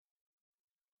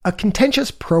A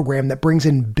contentious program that brings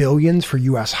in billions for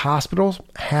U.S. hospitals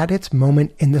had its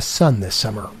moment in the sun this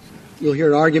summer. You'll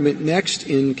hear argument next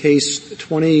in case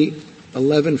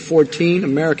 2011-14,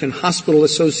 American Hospital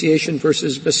Association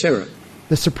versus Becerra.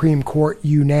 The Supreme Court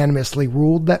unanimously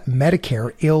ruled that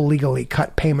Medicare illegally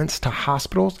cut payments to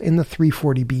hospitals in the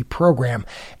 340B program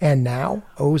and now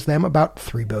owes them about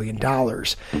 $3 billion.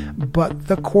 But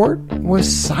the court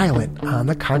was silent on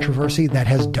the controversy that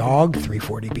has dogged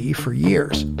 340B for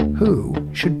years. Who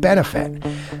should benefit?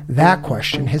 That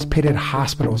question has pitted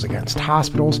hospitals against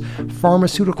hospitals,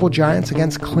 pharmaceutical giants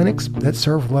against clinics that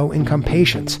serve low-income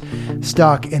patients.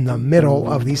 Stuck in the middle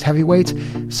of these heavyweights,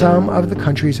 some of the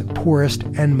country's poorest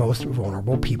and most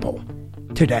vulnerable people.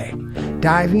 Today,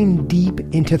 diving deep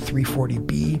into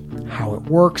 340B, how it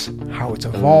works, how it's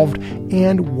evolved,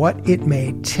 and what it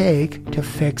may take to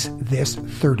fix this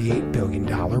 $38 billion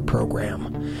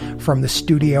program. From the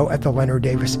studio at the Leonard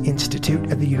Davis Institute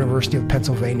at the University of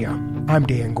Pennsylvania, I'm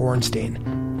Dan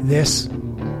Gorenstein. This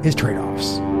is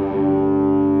Trade-Offs.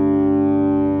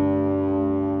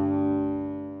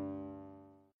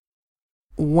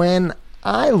 When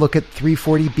I look at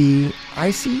 340B, I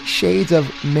see shades of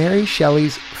Mary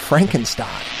Shelley's Frankenstein.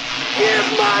 Give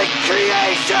my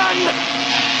creation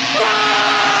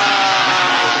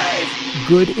life!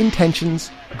 Good intentions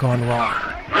gone wrong.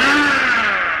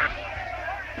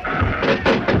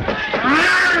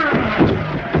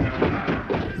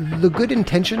 The good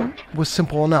intention was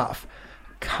simple enough.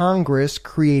 Congress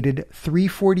created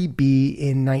 340B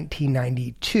in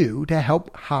 1992 to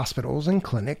help hospitals and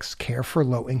clinics care for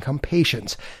low-income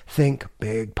patients. Think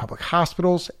big public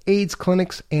hospitals, AIDS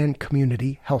clinics, and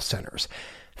community health centers.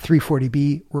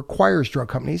 340B requires drug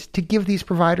companies to give these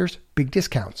providers big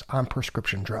discounts on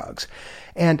prescription drugs.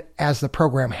 And as the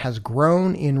program has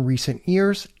grown in recent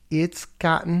years, it's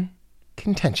gotten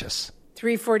contentious.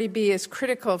 340B is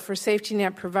critical for safety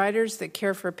net providers that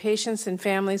care for patients and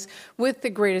families with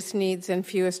the greatest needs and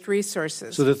fewest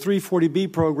resources. So the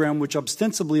 340B program, which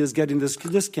ostensibly is getting this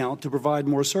discount to provide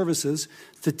more services,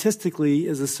 statistically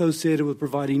is associated with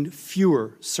providing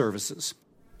fewer services.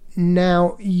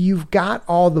 Now, you've got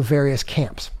all the various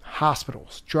camps,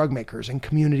 hospitals, drug makers, and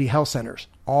community health centers,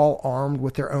 all armed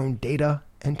with their own data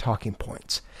and talking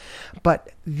points.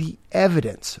 But the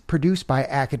evidence produced by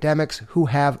academics who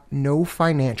have no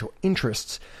financial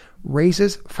interests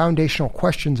raises foundational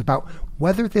questions about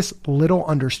whether this little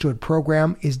understood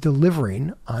program is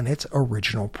delivering on its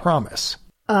original promise.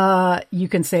 You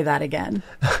can say that again.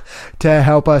 To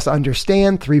help us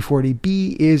understand,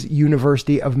 340B is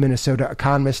University of Minnesota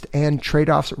economist and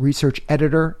Trade-Offs research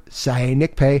editor, Saye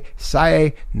Nikpe.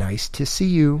 Saye, nice to see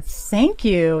you. Thank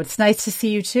you. It's nice to see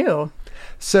you too.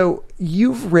 So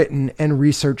you've written and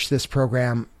researched this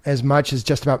program as much as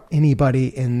just about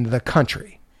anybody in the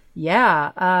country.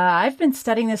 Yeah, I've been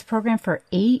studying this program for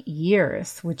 8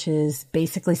 years, which is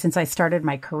basically since I started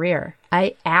my career.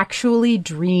 I actually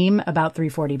dream about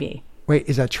 340B. Wait,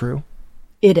 is that true?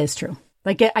 It is true.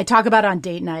 Like, I talk about it on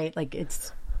date night. Like,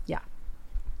 it's, yeah.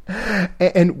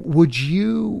 And would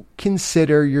you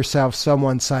consider yourself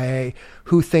someone, Saye,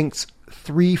 who thinks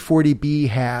 340B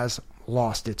has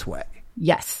lost its way?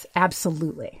 Yes,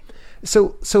 absolutely.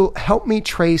 So help me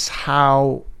trace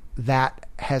how that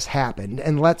has happened.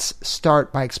 And let's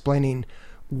start by explaining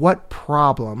what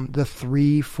problem the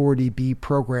 340B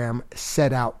program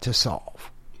set out to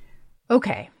solve.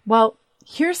 Okay, well,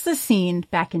 here's the scene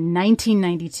back in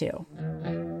 1992.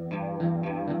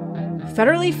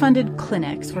 Federally funded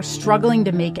clinics were struggling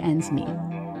to make ends meet.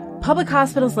 Public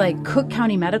hospitals like Cook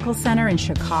County Medical Center in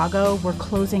Chicago were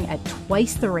closing at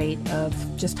twice the rate of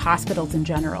just hospitals in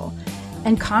general.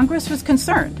 And Congress was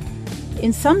concerned.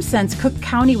 In some sense, Cook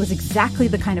County was exactly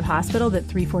the kind of hospital that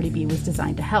 340B was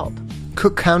designed to help.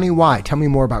 Cook County, why? Tell me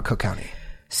more about Cook County.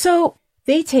 So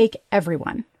they take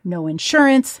everyone. No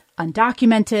insurance,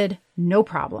 undocumented, no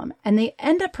problem. And they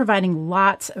end up providing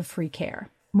lots of free care.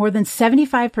 More than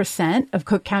 75% of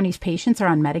Cook County's patients are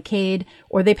on Medicaid,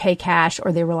 or they pay cash,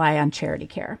 or they rely on charity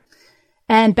care.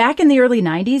 And back in the early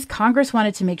 90s, Congress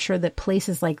wanted to make sure that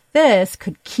places like this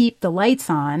could keep the lights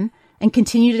on and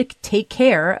continue to take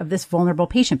care of this vulnerable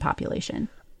patient population.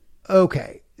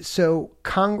 Okay, so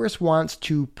Congress wants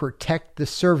to protect the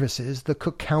services the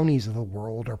Cook Counties of the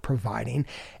world are providing,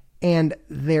 and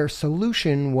their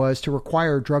solution was to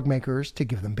require drug makers to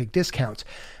give them big discounts.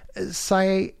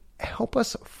 Saye, help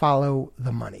us follow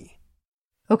the money.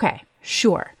 Okay,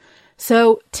 sure.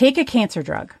 So take a cancer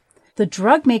drug. The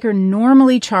drug maker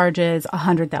normally charges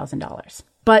 $100,000.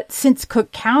 But since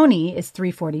Cook County is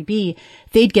 340B,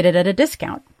 they'd get it at a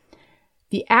discount.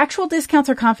 The actual discounts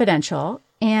are confidential,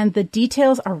 and the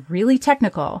details are really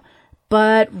technical.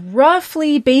 But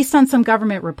roughly, based on some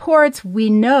government reports, we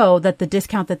know that the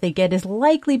discount that they get is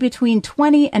likely between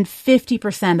 20 and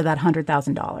 50% of that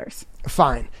 $100,000.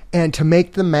 Fine. And to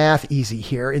make the math easy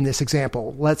here in this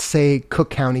example, let's say Cook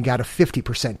County got a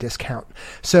 50% discount.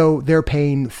 So they're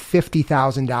paying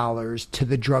 $50,000 to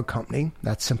the drug company.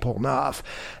 That's simple enough.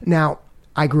 Now,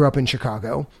 I grew up in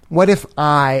Chicago. What if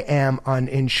I am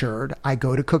uninsured? I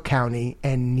go to Cook County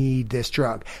and need this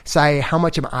drug. Say, how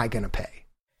much am I going to pay?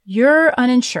 You're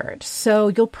uninsured, so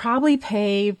you'll probably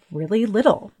pay really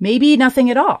little, maybe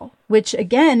nothing at all, which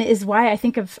again is why I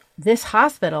think of this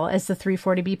hospital as the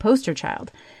 340B poster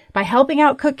child. By helping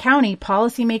out Cook County,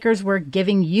 policymakers were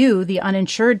giving you, the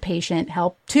uninsured patient,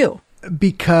 help too.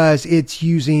 Because it's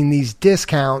using these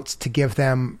discounts to give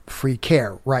them free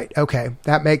care. Right. Okay.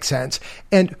 That makes sense.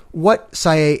 And what,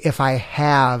 say, if I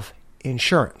have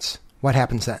insurance? What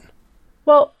happens then?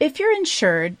 Well, if you're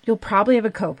insured, you'll probably have a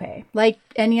copay, like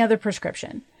any other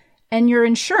prescription, and your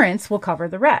insurance will cover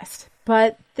the rest.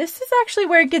 But this is actually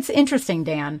where it gets interesting,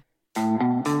 Dan.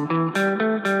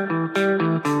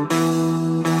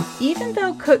 Even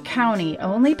though Cook County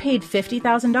only paid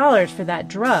 $50,000 for that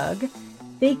drug,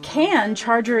 they can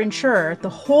charge your insurer the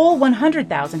whole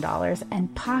 $100,000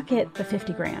 and pocket the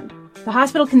 $50,000. The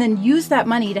hospital can then use that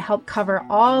money to help cover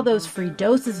all those free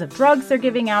doses of drugs they're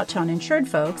giving out to uninsured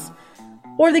folks,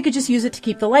 or they could just use it to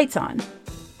keep the lights on.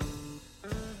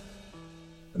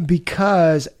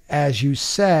 Because, as you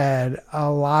said, a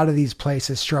lot of these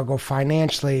places struggle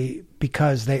financially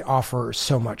because they offer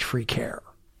so much free care.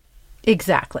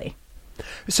 Exactly.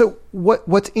 So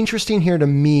what's interesting here to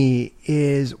me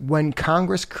is when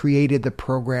Congress created the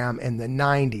program in the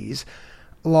 90s,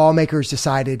 lawmakers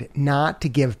decided not to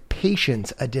give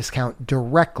patients a discount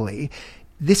directly.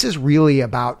 This is really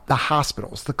about the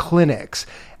hospitals, the clinics,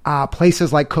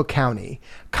 places like Cook County,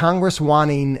 Congress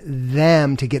wanting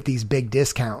them to get these big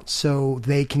discounts so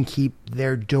they can keep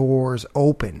their doors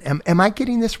open. Am I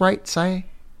getting this right, Sai?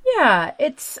 Yeah,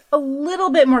 it's a little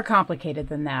bit more complicated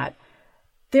than that.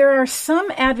 There are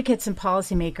some advocates and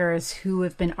policymakers who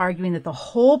have been arguing that the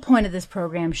whole point of this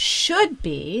program should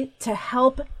be to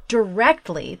help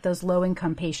directly those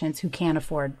low-income patients who can't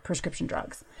afford prescription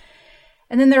drugs.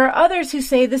 And then there are others who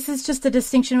say this is just a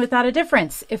distinction without a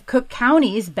difference. If Cook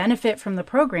Counties benefit from the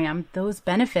program, those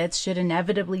benefits should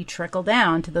inevitably trickle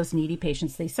down to those needy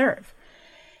patients they serve.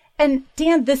 And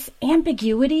Dan, this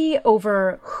ambiguity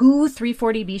over who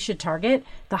 340B should target,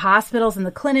 the hospitals and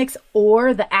the clinics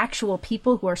or the actual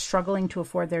people who are struggling to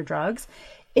afford their drugs,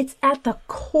 it's at the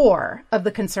core of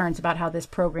the concerns about how this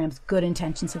program's good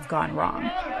intentions have gone wrong.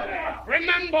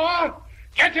 Remember,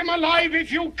 get him alive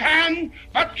if you can,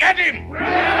 but get him!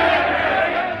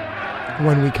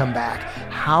 When we come back,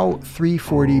 how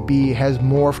 340B has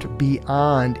morphed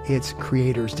beyond its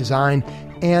creator's design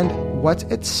and what's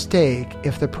at stake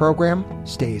if the program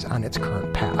stays on its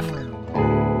current path.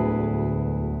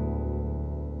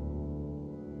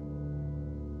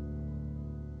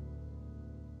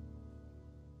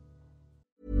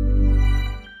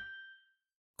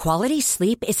 Quality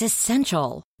sleep is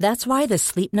essential. That's why the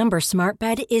Sleep Number Smart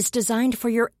Bed is designed for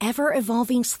your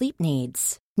ever-evolving sleep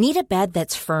needs. Need a bed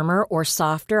that's firmer or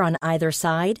softer on either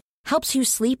side? Helps you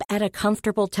sleep at a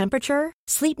comfortable temperature?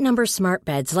 Sleep Number Smart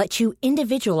Beds let you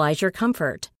individualize your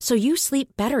comfort, so you sleep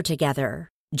better together.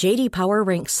 J.D. Power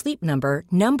ranks Sleep Number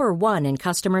number 1 in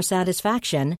customer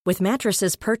satisfaction with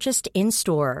mattresses purchased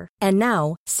in-store. And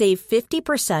now, save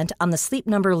 50% on the Sleep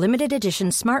Number Limited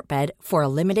Edition Smart Bed for a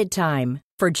limited time.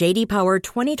 For J.D. Power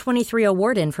 2023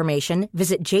 award information,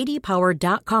 visit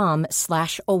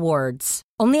jdpower.com/awards.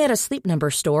 Only at a Sleep Number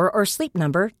store or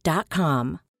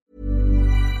sleepnumber.com.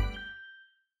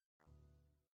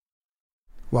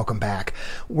 Welcome back.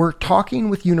 We're talking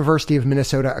with University of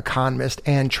Minnesota economist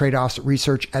and Trade-Offs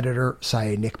research editor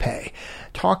Saye Nikpay,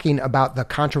 talking about the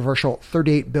controversial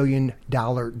 $38 billion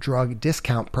drug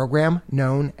discount program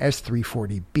known as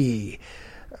 340B.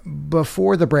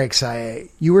 Before the break, Saye,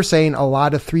 you were saying a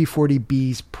lot of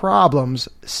 340B's problems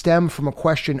stem from a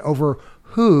question over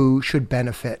who should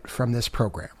benefit from this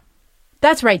program.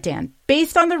 That's right, Dan.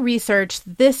 Based on the research,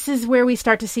 this is where we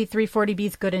start to see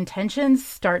 340B's good intentions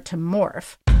start to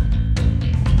morph.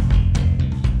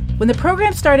 When the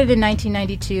program started in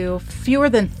 1992, fewer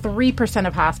than 3%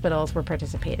 of hospitals were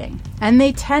participating, and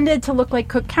they tended to look like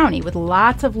Cook County with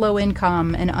lots of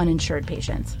low-income and uninsured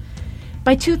patients.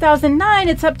 By 2009,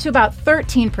 it's up to about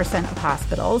 13% of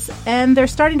hospitals, and they're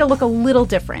starting to look a little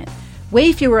different.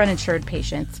 Way fewer uninsured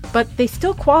patients, but they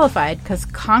still qualified because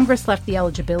Congress left the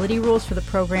eligibility rules for the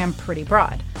program pretty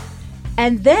broad.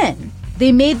 And then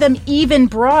they made them even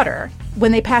broader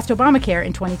when they passed Obamacare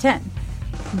in 2010.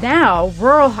 Now,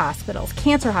 rural hospitals,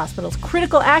 cancer hospitals,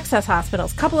 critical access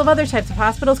hospitals, a couple of other types of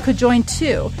hospitals could join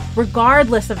too,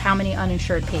 regardless of how many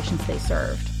uninsured patients they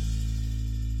served.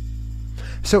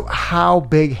 So how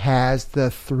big has the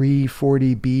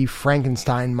 340B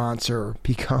Frankenstein monster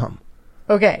become?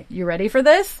 Okay, you ready for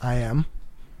this? I am.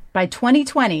 By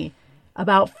 2020,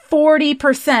 about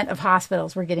 40% of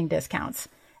hospitals were getting discounts.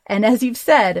 And as you've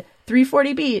said,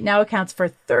 340B now accounts for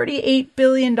 $38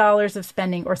 billion of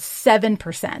spending, or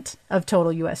 7% of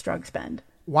total U.S. drug spend.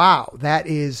 Wow, that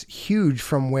is huge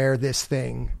from where this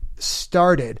thing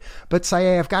started. But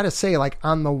Saye, I've got to say, like,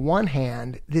 on the one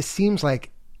hand, this seems like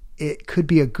it could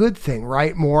be a good thing,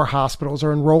 right? More hospitals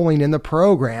are enrolling in the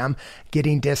program,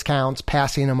 getting discounts,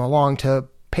 passing them along to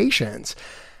patients.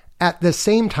 At the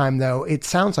same time, though, it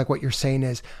sounds like what you're saying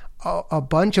is a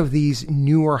bunch of these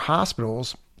newer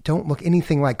hospitals don't look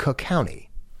anything like Cook County.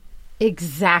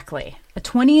 Exactly. A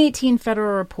 2018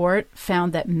 federal report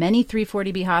found that many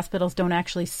 340B hospitals don't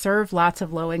actually serve lots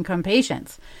of low-income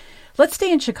patients. Let's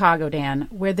stay in Chicago, Dan,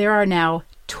 where there are now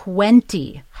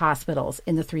 20 hospitals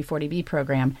in the 340B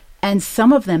program, and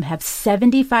some of them have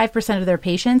 75% of their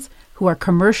patients who are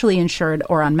commercially insured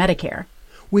or on Medicare.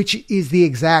 Which is the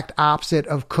exact opposite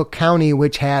of Cook County,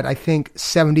 which had, I think,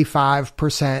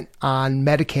 75% on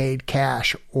Medicaid,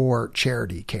 cash, or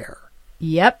charity care.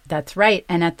 Yep, that's right.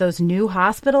 And at those new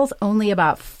hospitals, only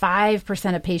about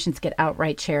 5% of patients get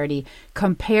outright charity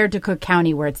compared to Cook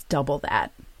County, where it's double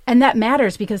that. And that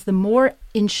matters because the more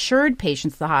insured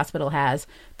patients the hospital has,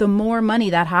 the more money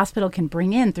that hospital can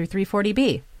bring in through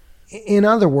 340B. In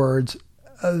other words,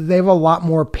 they have a lot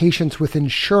more patients with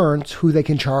insurance who they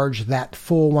can charge that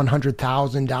full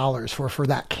 $100,000 for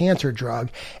that cancer drug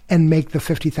and make the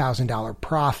 $50,000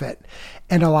 profit,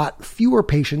 and a lot fewer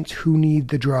patients who need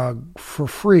the drug for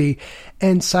free.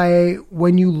 And say,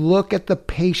 when you look at the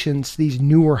patients these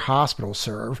newer hospitals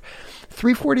serve,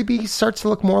 340B starts to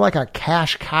look more like a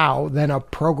cash cow than a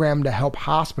program to help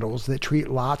hospitals that treat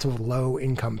lots of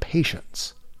low-income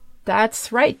patients.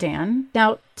 That's right, Dan.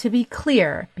 Now, to be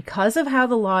clear, because of how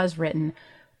the law is written,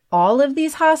 all of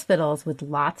these hospitals with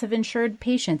lots of insured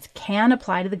patients can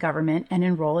apply to the government and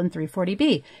enroll in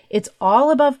 340B. It's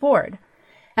all above board.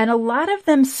 And a lot of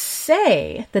them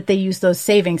say that they use those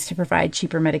savings to provide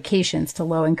cheaper medications to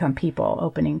low-income people,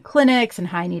 opening clinics in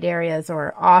high-need areas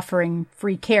or offering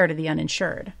free care to the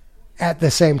uninsured. At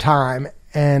the same time,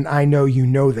 and I know you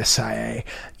know this, Saye,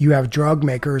 you have drug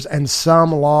makers and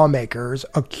some lawmakers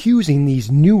accusing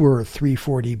these newer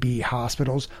 340B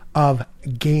hospitals of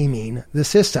gaming the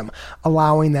system,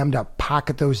 allowing them to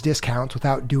pocket those discounts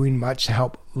without doing much to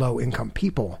help low-income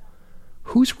people.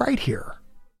 Who's right here?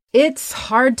 It's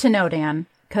hard to know, Dan,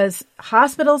 because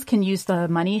hospitals can use the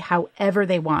money however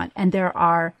they want, and there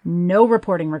are no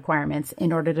reporting requirements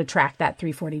in order to track that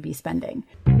 340B spending.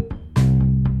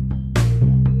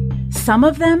 Some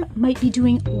of them might be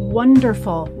doing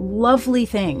wonderful, lovely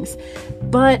things.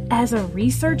 But as a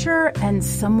researcher and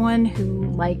someone who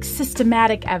likes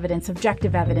systematic evidence,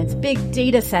 objective evidence, big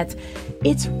data sets,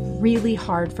 it's really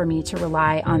hard for me to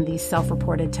rely on these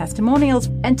self-reported testimonials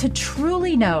and to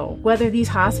truly know whether these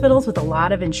hospitals with a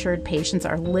lot of insured patients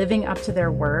are living up to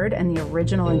their word and the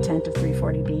original intent of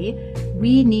 340B.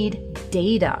 We need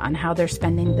data on how they're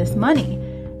spending this money.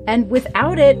 And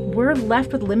without it, we're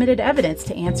left with limited evidence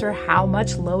to answer how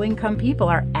much low-income people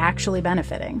are actually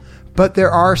benefiting. But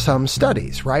there are some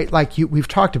studies, right? Like we've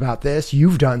talked about this.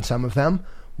 You've done some of them.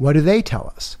 What do they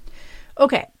tell us?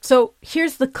 Okay, so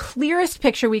here's the clearest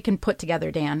picture we can put together,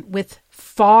 Dan, with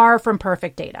far from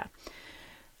perfect data.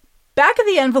 Back of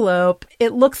the envelope,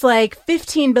 it looks like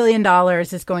 $15 billion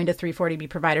is going to 340B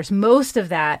providers. Most of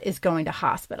that is going to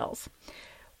hospitals.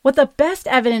 What the best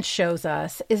evidence shows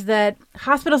us is that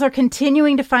hospitals are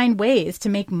continuing to find ways to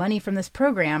make money from this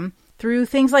program through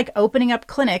things like opening up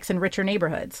clinics in richer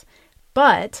neighborhoods.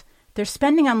 But their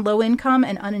spending on low-income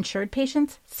and uninsured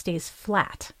patients stays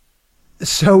flat.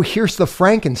 So here's the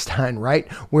Frankenstein, right?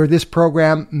 Where this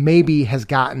program maybe has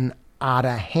gotten out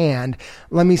of hand.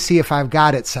 Let me see if I've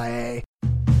got it, Saye.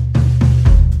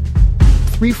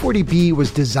 340B was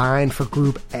designed for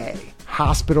Group A,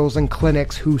 hospitals and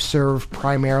clinics who serve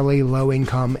primarily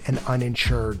low-income and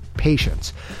uninsured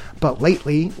patients. But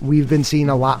lately, we've been seeing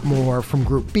a lot more from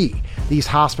Group B, these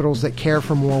hospitals that care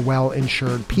for more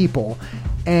well-insured people.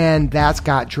 And that's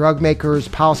got drug makers,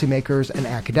 policymakers, and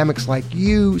academics like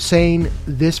you saying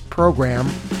this program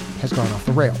has gone off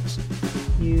the rails.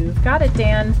 You've got it,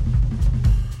 Dan.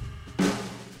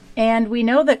 And we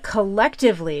know that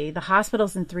collectively, the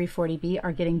hospitals in 340B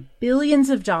are getting billions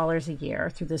of dollars a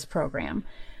year through this program,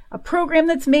 a program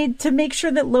that's made to make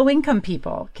sure that low-income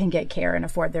people can get care and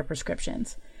afford their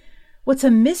prescriptions. What's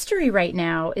a mystery right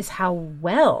now is how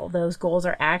well those goals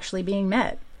are actually being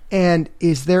met. And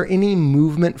is there any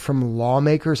movement from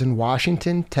lawmakers in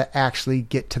Washington to actually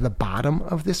get to the bottom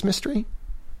of this mystery?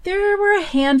 There were a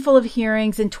handful of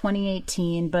hearings in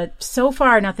 2018, but so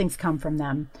far nothing's come from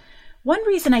them. One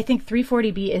reason I think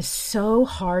 340B is so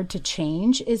hard to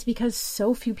change is because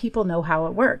so few people know how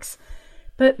it works.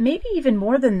 But maybe even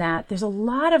more than that, there's a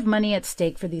lot of money at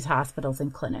stake for these hospitals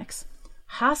and clinics.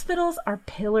 Hospitals are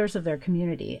pillars of their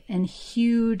community and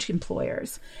huge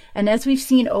employers. And as we've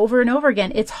seen over and over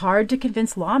again, it's hard to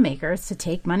convince lawmakers to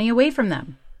take money away from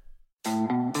them.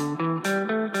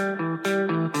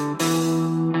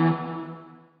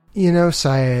 You know,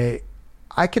 Saye,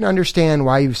 I can understand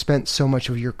why you've spent so much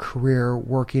of your career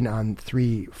working on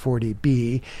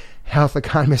 340B. Health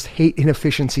economists hate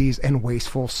inefficiencies and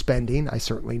wasteful spending. I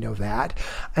certainly know that.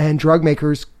 And drug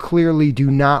makers clearly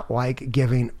do not like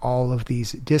giving all of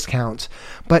these discounts.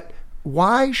 But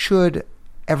why should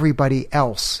everybody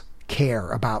else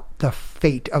care about the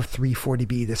fate of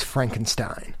 340B, this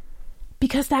Frankenstein?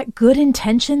 Because that good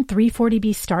intention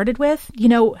 340B started with,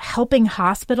 helping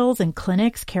hospitals and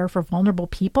clinics care for vulnerable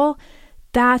people,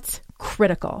 that's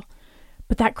critical.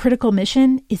 But that critical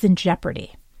mission is in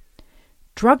jeopardy.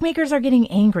 Drug makers are getting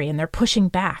angry and they're pushing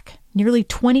back. Nearly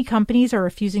 20 companies are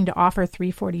refusing to offer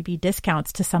 340B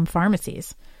discounts to some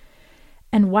pharmacies.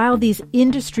 And while these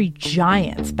industry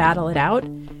giants battle it out,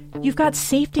 you've got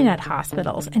safety net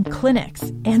hospitals and clinics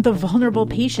and the vulnerable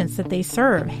patients that they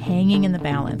serve hanging in the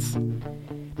balance.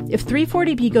 If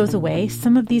 340B goes away,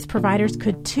 some of these providers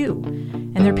could too,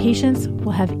 and their patients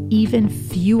will have even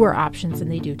fewer options than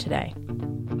they do today.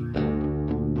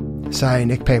 Saye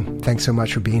Nikpe, thanks so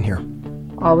much for being here.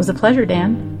 Always a pleasure,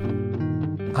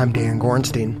 Dan. I'm Dan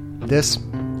Gorenstein. This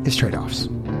is Trade-Offs.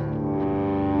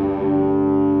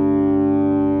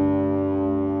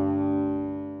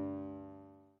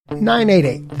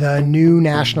 988, the new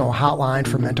national hotline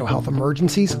for mental health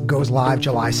emergencies, goes live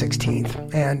July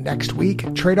 16th. And next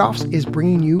week, Trade-Offs is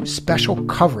bringing you special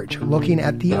coverage looking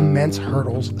at the immense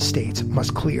hurdles states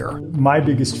must clear. My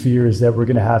biggest fear is that we're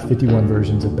going to have 51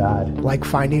 versions of bad. Like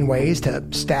finding ways to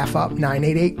staff up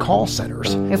 988 call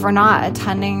centers. If we're not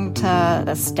attending to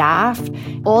the staff,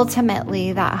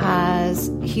 ultimately that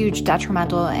has huge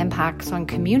detrimental impacts on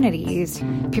communities.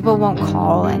 People won't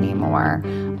call anymore,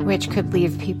 which could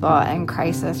leave people in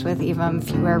crisis with even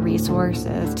fewer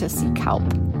resources to seek help.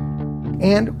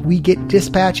 And we get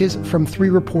dispatches from 3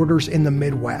 reporters in the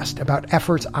Midwest about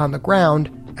efforts on the ground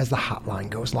as the hotline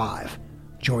goes live.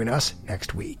 Join us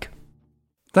next week.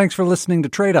 Thanks for listening to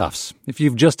Trade-Offs. If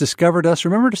you've just discovered us,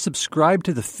 remember to subscribe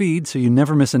to the feed so you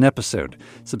never miss an episode.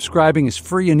 Subscribing is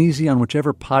free and easy on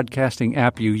whichever podcasting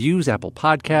app you use, Apple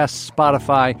Podcasts,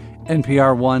 Spotify,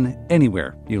 NPR One,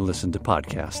 anywhere you listen to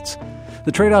podcasts.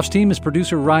 The Trade-Offs team is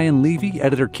producer Ryan Levy,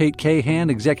 editor Kate Cahan,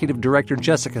 executive director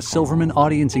Jessica Silverman,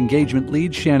 audience engagement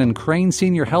lead Shannon Crane,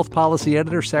 senior health policy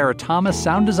editor Sarah Thomas,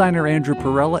 sound designer Andrew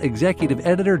Perella, executive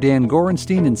editor Dan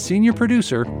Gorenstein, and senior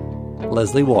producer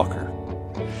Leslie Walker.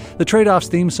 The Trade-Offs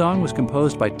theme song was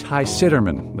composed by Ty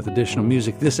Sitterman, with additional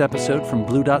music this episode from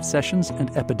Blue Dot Sessions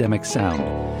and Epidemic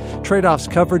Sound. Trade-Offs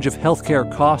coverage of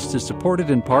healthcare costs is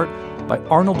supported in part by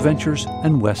Arnold Ventures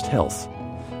and West Health.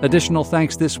 Additional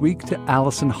thanks this week to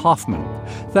Allison Hoffman.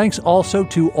 Thanks also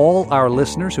to all our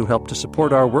listeners who helped to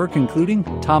support our work, including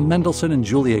Tom Mendelson and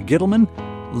Julia Gittleman,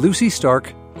 Lucy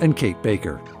Stark, and Kate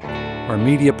Baker. Our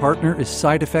media partner is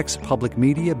Side Effects Public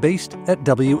Media, based at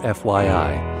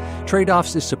WFYI.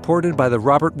 Trade-Offs is supported by the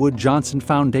Robert Wood Johnson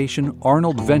Foundation,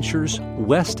 Arnold Ventures,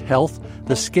 West Health,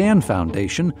 the SCAN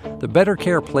Foundation, the Better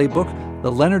Care Playbook,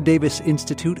 the Leonard Davis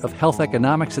Institute of Health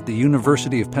Economics at the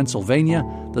University of Pennsylvania,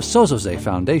 the Sozoze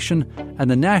Foundation, and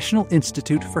the National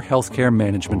Institute for Healthcare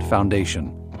Management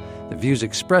Foundation. The views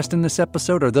expressed in this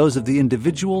episode are those of the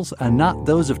individuals and not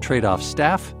those of Trade-Off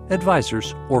staff,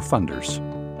 advisors, or funders.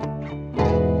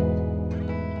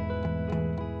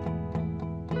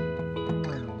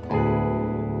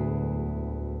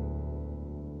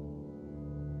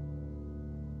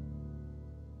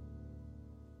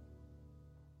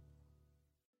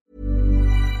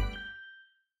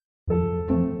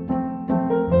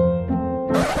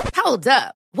 Hold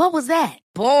up. What was that?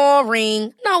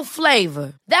 Boring. No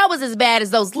flavor. That was as bad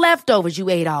as those leftovers you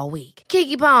ate all week.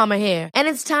 Keke Palmer here, and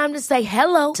it's time to say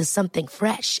hello to something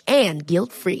fresh and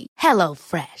guilt-free.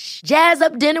 HelloFresh. Jazz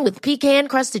up dinner with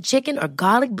pecan-crusted chicken or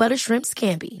garlic butter shrimp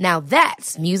scampi. Now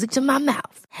that's music to my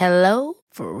mouth.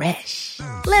 HelloFresh.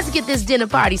 Let's get this dinner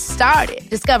party started.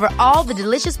 Discover all the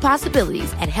delicious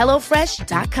possibilities at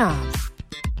HelloFresh.com.